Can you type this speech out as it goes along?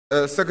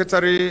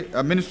Secretary,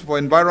 Minister for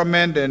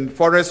Environment and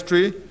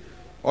Forestry,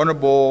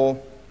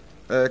 Honorable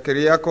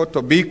Keriako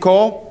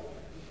Tobiko,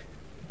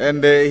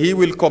 and he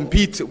will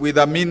compete with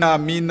Amina.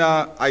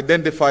 Amina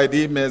identified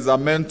him as a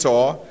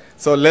mentor,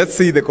 so let's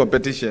see the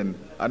competition.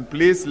 And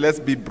please, let's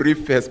be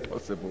brief as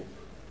possible.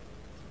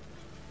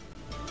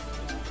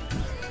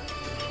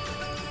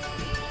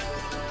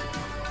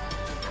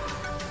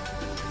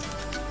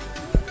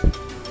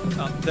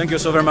 Thank you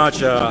so very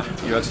much,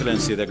 Your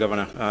Excellency, the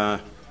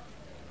Governor.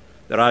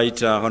 The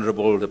Right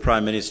Honorable the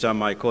Prime Minister,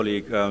 my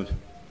colleague,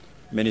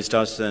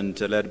 ministers, and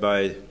led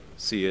by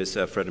CS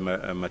Fred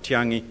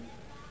Matiang'i,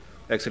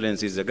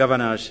 Excellencies the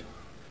Governors,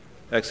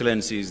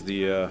 Excellencies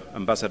the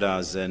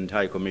Ambassadors and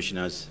High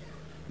Commissioners,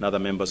 and other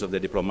members of the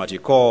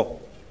Diplomatic Corps,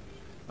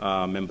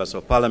 members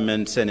of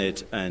Parliament,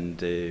 Senate,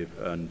 and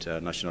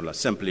National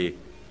Assembly,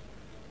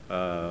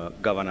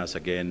 governors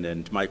again,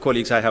 and my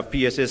colleagues. I have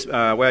PSS.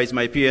 Where is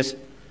my PS?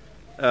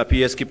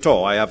 PS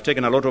𝙏𝙏𝙀𝙗𝙀. I have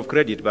taken a lot of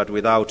credit, but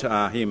without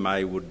him,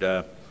 I would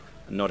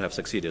not have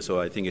succeeded. So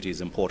I think it is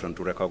important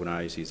to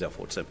recognize his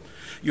efforts.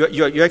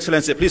 Your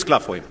Excellency, please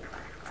clap for him.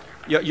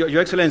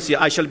 Your Excellency,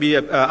 I shall be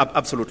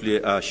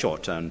absolutely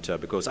short, and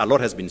because a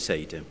lot has been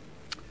said.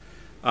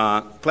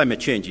 Climate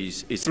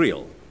change is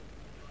real.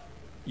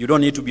 You don't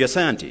need to be a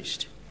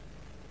scientist,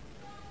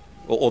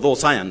 although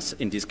science,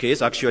 in this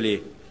case,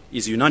 actually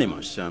is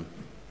unanimous.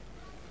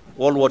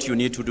 All what you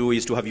need to do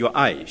is to have your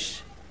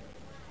eyes.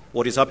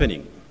 What is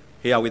happening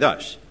here with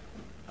us?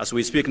 As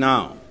we speak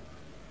now,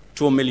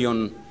 2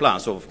 million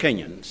plus of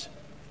Kenyans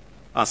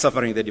are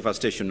suffering the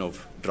devastation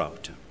of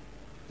drought.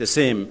 The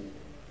same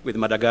with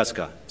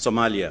Madagascar,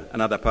 Somalia,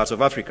 and other parts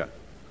of Africa.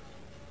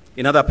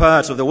 In other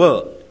parts of the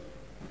world,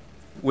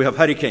 we have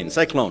hurricanes,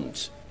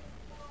 cyclones.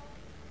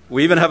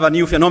 We even have a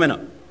new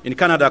phenomenon in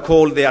Canada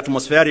called the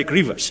atmospheric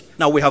rivers.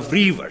 Now we have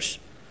rivers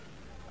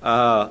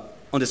on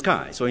the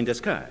sky, so in the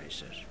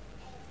skies.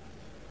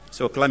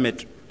 So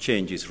climate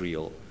change is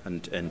real.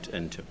 And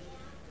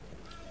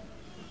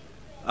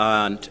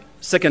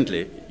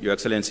secondly, Your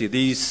Excellency,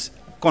 this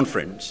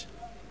conference,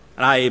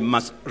 and I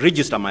must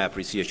register my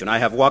appreciation. I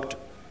have worked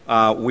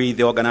with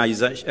the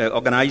organizers,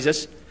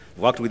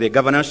 worked with the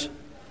governors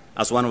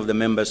as one of the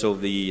members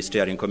of the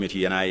steering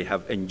committee, and I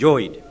have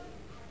enjoyed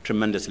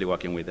tremendously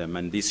working with them.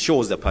 And this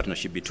shows the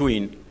partnership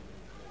between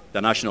the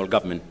national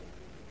government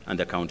and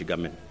the county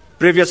government.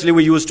 Previously,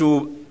 we used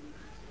to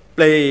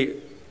play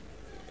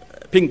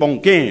ping-pong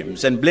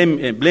games and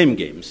blame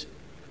games.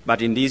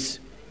 But in this,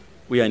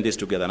 we are in this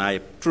together, and I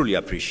truly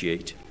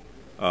appreciate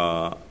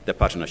the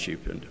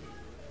partnership. And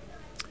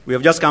we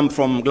have just come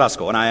from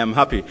Glasgow, and I am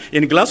happy.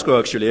 In Glasgow,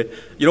 actually,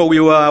 you know, we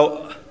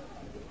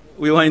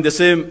were in the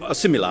same,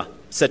 similar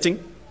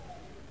setting,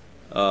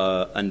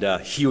 and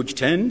huge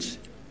tents.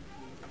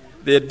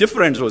 The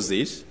difference was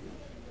this,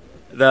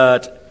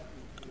 that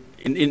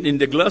in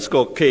the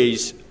Glasgow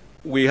case,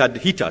 we had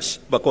heaters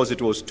because it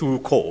was too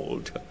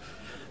cold.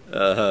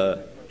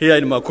 Here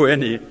in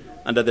Makueni,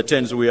 under the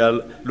tents, we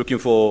are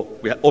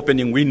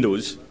opening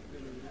windows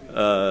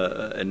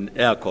and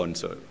aircon.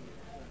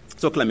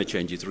 So climate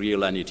change is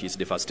real, and it is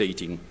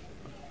devastating.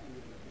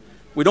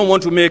 We don't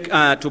want to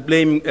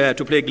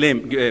play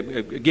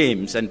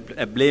games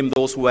and blame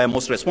those who are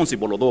most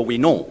responsible, although we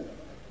know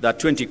that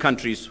 20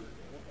 countries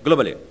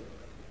globally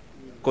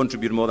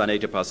contribute more than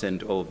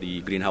 80% of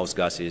the greenhouse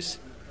gases,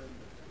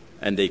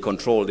 and they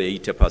control the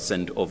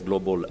 80% of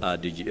global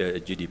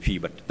GDP,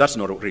 but that's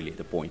not really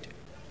the point.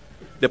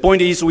 The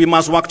point is we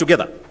must work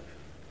together.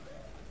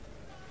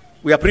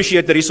 We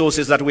appreciate the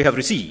resources that we have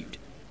received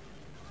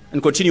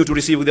and continue to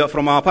receive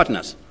from our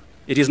partners.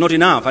 It is not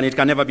enough, and it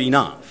can never be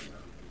enough.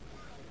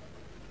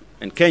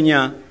 And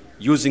Kenya,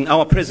 using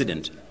our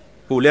president,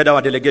 who led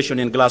our delegation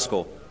in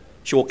Glasgow,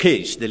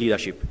 showcased the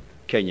leadership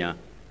Kenya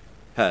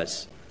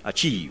has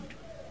achieved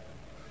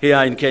here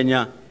in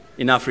Kenya,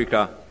 in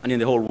Africa, and in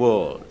the whole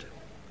world,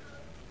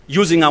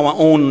 using our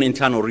own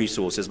internal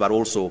resources, but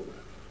also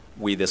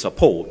with the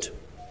support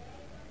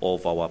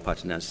of our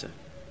partners.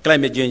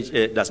 Climate change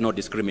does not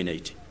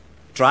discriminate.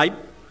 Tribe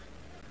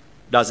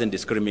doesn't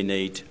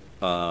discriminate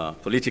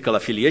political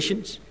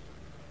affiliations.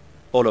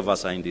 All of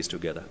us are in this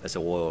together as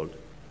a world.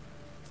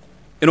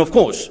 And of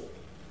course,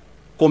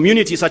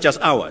 communities such as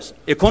ours,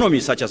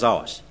 economies such as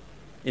ours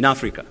in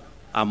Africa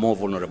are more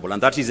vulnerable.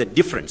 And that is a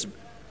difference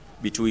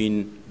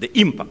between the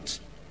impacts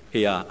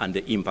here and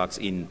the impacts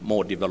in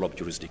more developed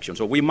jurisdictions.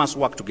 So we must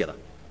work together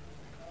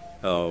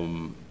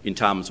in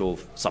terms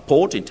of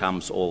support, in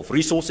terms of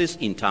resources,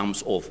 in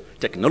terms of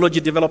technology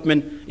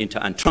development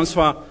and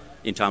transfer,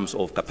 in terms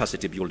of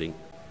capacity building,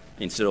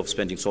 instead of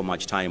spending so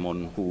much time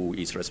on who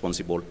is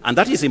responsible. And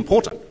that is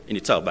important in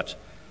itself, but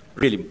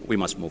really we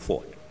must move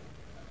forward.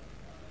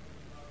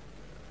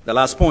 The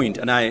last point,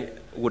 and I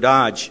would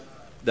urge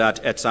that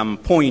at some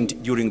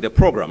point during the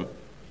program,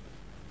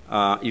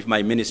 if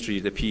my ministry,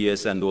 the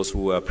PS, and those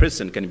who are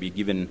present can be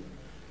given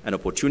an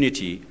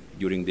opportunity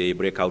during the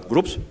breakout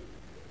groups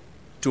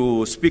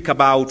to speak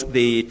about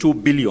the 2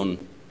 billion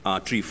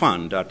tree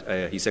fund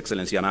that His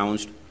Excellency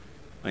announced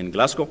in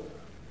Glasgow.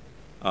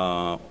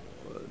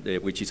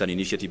 which is an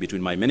initiative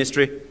between my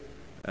ministry,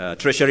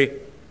 Treasury,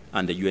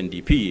 and the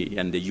UNDP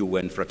and the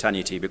UN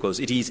fraternity, because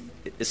it is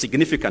a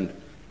significant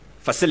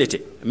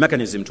facility, a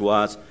mechanism to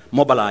us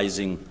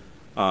mobilizing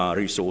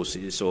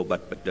resources. So,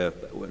 but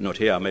not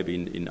here, maybe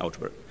in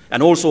outward.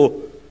 And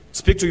also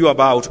speak to you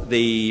about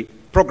the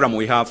program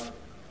we have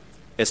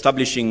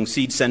establishing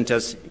seed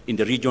centers in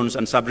the regions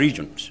and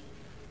sub-regions,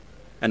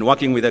 and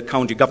working with the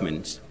county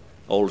governments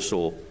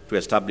also to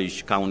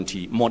establish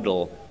county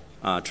model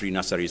tree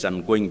nurseries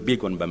and going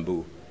big on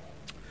bamboo.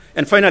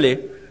 And finally,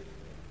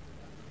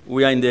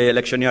 we are in the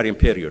electioneering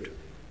period.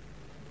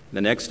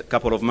 The next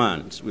couple of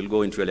months, we'll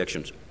go into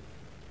elections.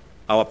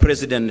 Our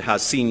president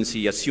has, since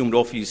he assumed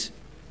office,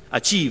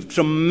 achieved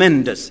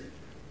tremendous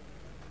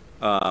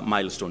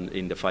milestone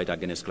in the fight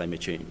against climate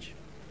change.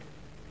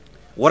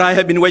 What I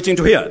have been waiting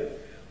to hear,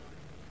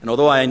 and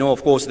although I know,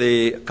 of course,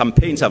 the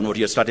campaigns have not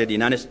yet started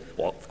in earnest,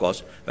 well, of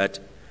course, but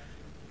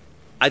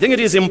I think it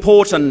is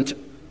important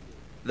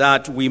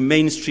that we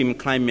mainstream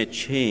climate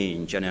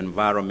change and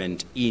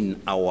environment in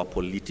our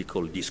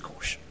political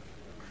discourse.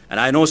 And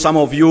I know some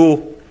of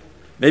you,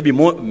 maybe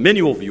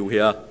many of you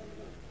here,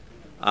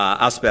 are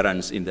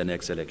aspirants in the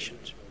next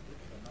elections.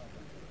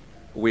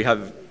 We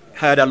have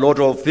had a lot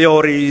of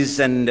theories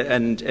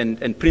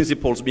and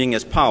principles being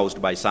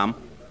espoused by some.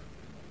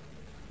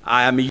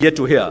 I am yet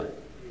to hear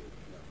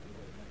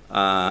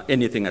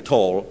anything at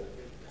all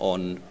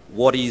on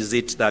what is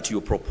it that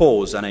you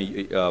propose, and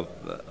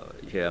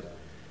here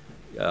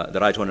the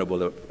Right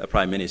Honorable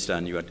Prime Minister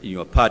and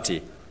your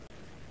party,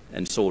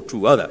 and so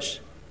to others.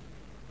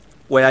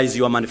 Where is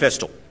your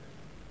manifesto?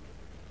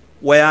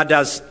 Where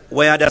does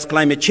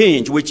climate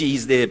change, which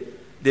is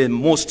the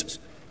most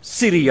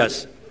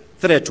serious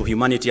threat to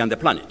humanity and the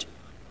planet,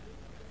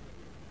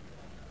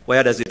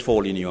 where does it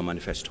fall in your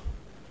manifesto?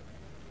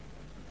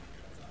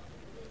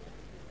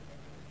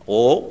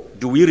 Or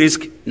do we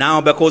risk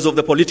now, because of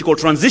the political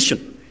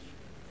transition,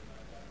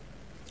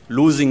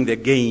 losing the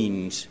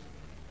gains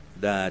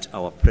that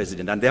our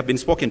president, and they have been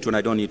spoken to, and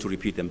I don't need to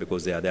repeat them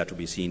because they are there to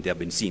be seen, they have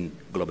been seen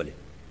globally.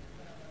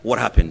 What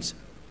happens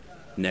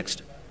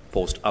next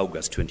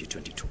post-August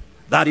 2022?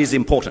 That is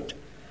important.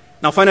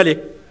 Now finally,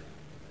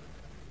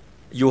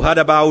 you heard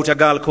about a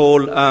girl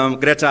called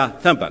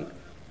𝙏𝙗𝙧 𝙒𝙗𝙧,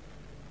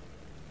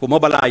 who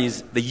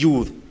mobilized the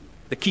youth,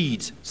 the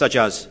kids, such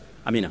as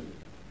Amina.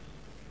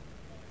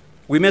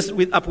 We messed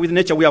up with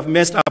nature, we have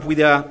messed up with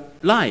their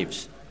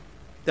lives,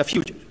 their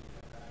future.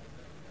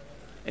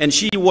 And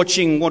she,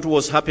 watching what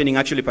was happening,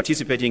 actually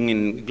participating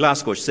in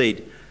Glasgow,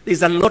 said,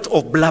 there's a lot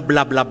of blah,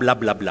 blah, blah, blah,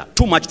 blah, blah.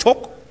 Too much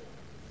talk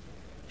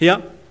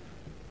here,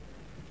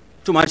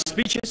 too much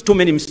speeches, too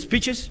many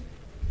speeches,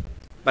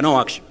 but no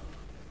action.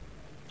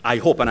 I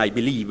hope and I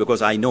believe,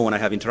 because I know and I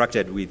have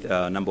interacted with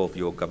a number of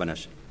your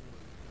governors,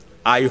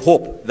 I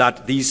hope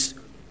that this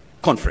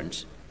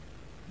conference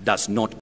does not